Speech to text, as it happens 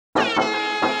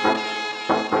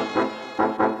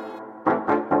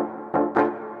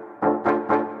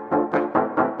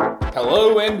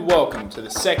Hello and welcome to the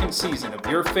second season of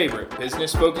your favorite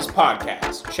business-focused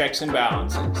podcast, Checks and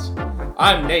Balances.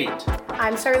 I'm Nate.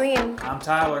 I'm Sarlene. I'm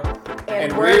Tyler.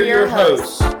 And we're your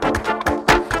hosts.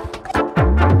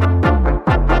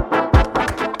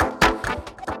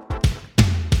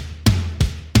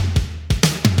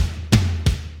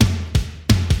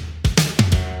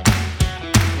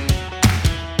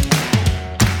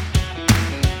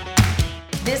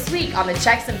 This week on the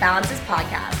Checks and Balances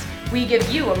podcast, we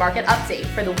give you a market update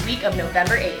for the week of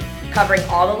November 8th, covering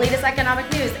all the latest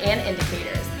economic news and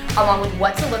indicators, along with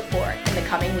what to look for in the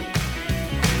coming week.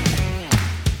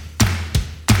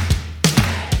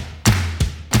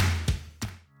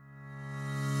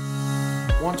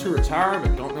 Want to retire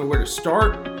but don't know where to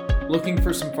start? Looking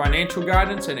for some financial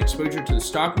guidance and exposure to the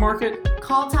stock market?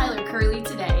 Call Tyler Curley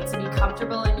today to be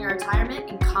comfortable in your retirement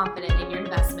and confident in your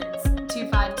investments.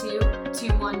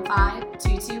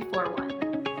 252-215-2241.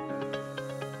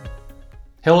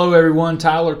 Hello everyone,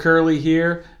 Tyler Curley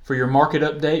here for your market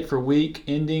update for week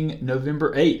ending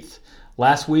November 8th.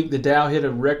 Last week the Dow hit a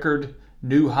record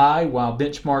new high while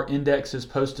benchmark indexes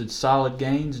posted solid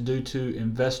gains due to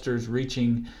investors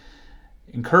reaching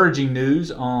encouraging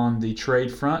news on the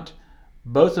trade front.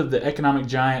 Both of the economic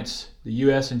giants, the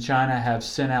US and China, have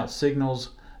sent out signals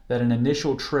that an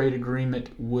initial trade agreement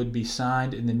would be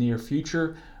signed in the near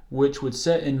future, which would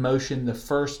set in motion the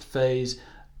first phase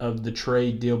of the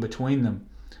trade deal between them.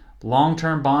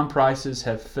 Long-term bond prices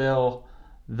have fell,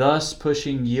 thus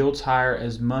pushing yields higher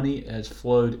as money has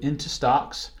flowed into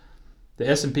stocks. The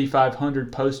S&P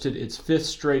 500 posted its fifth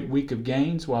straight week of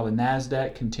gains, while the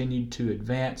NASDAQ continued to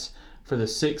advance for the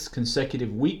sixth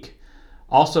consecutive week.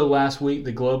 Also last week,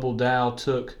 the global Dow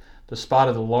took the spot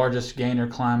of the largest gainer,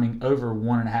 climbing over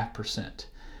 1.5%.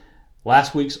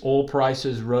 Last week's oil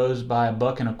prices rose by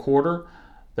 $1.25.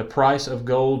 The price of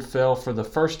gold fell for the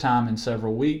first time in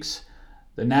several weeks.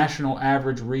 The national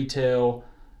average retail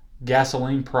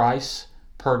gasoline price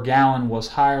per gallon was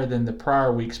higher than the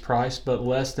prior week's price, but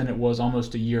less than it was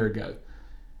almost a year ago.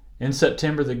 In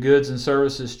September, the goods and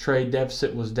services trade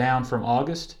deficit was down from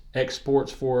August.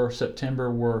 Exports for September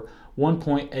were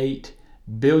 1.8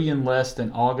 billion less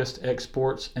than August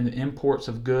exports, and the imports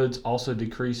of goods also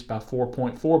decreased by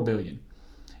 4.4 billion.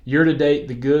 Year to date,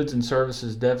 the goods and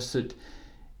services deficit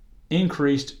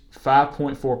increased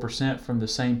 5.4% from the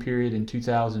same period in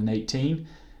 2018.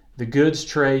 The goods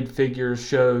trade figures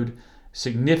showed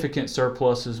significant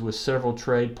surpluses with several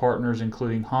trade partners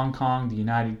including Hong Kong, the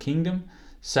United Kingdom,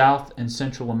 South and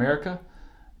Central America.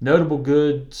 Notable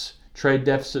goods trade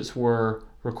deficits were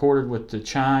recorded with the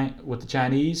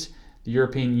Chinese, the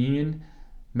European Union,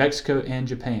 Mexico, and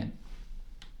Japan.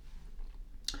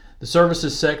 The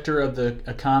services sector of the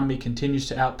economy continues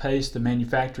to outpace the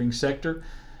manufacturing sector.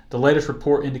 The latest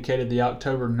report indicated the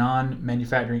October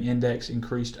non-manufacturing index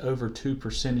increased over 2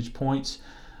 percentage points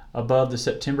above the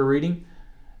September reading.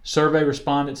 Survey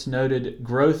respondents noted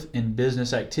growth in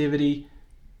business activity,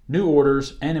 new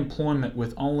orders, and employment,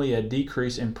 with only a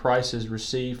decrease in prices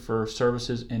received for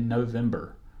services in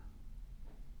November.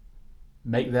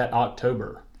 Make that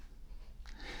October.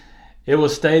 It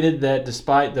was stated that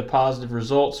despite the positive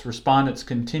results, respondents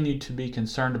continued to be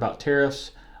concerned about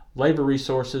tariffs, labor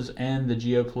resources, and the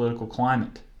geopolitical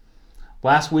climate.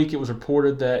 Last week it was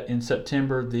reported that in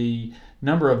September the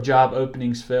number of job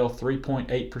openings fell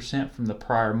 3.8% from the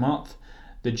prior month.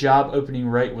 The job opening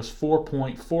rate was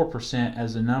 4.4%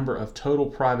 as the number of total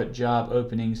private job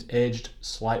openings edged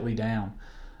slightly down.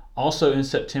 Also in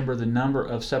September, the number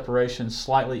of separations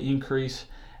slightly increased,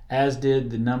 as did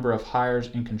the number of hires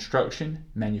in construction,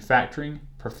 manufacturing,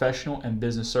 professional and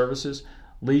business services,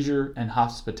 leisure and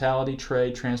hospitality,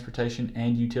 trade, transportation,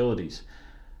 and utilities.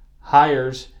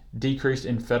 Hires decreased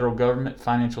in federal government,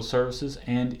 financial services,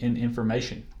 and in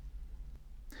information.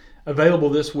 Available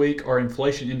this week are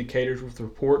inflation indicators with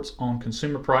reports on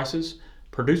consumer prices,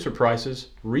 producer prices,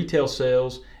 retail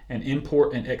sales, and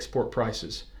import and export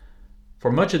prices.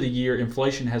 For much of the year,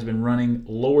 inflation has been running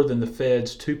lower than the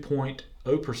Fed's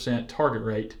 2.0% target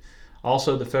rate.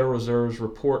 Also, the Federal Reserve's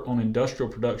report on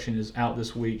industrial production is out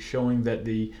this week, showing that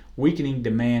the weakening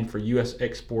demand for U.S.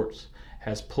 exports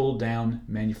has pulled down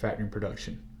manufacturing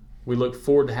production. We look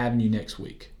forward to having you next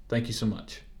week. Thank you so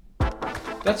much.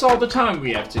 That's all the time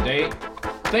we have today.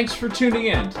 Thanks for tuning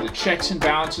in to the Checks and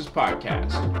Balances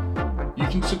podcast. You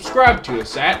can subscribe to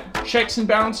us at Checks and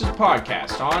Balances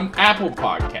Podcast on Apple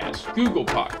Podcasts, Google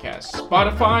Podcasts,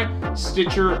 Spotify,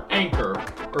 Stitcher, Anchor,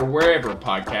 or wherever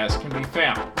podcasts can be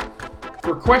found.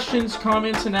 For questions,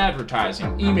 comments, and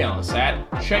advertising, email us at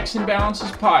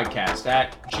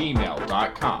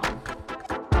checksandbalancespodcast@gmail.com.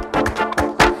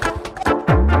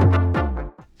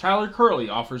 Tyler Curley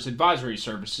offers advisory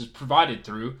services provided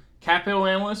through Capital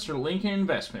Analyst or Lincoln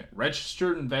Investment,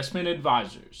 registered investment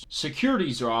advisors.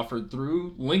 Securities are offered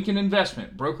through Lincoln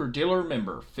Investment, broker-dealer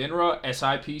member, FINRA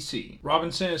SIPC.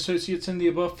 Robinson Associates and the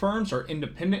above firms are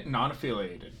independent and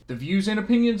non-affiliated. The views and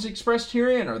opinions expressed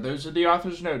herein are those of the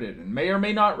authors noted and may or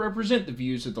may not represent the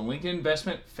views of the Lincoln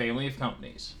Investment family of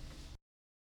companies.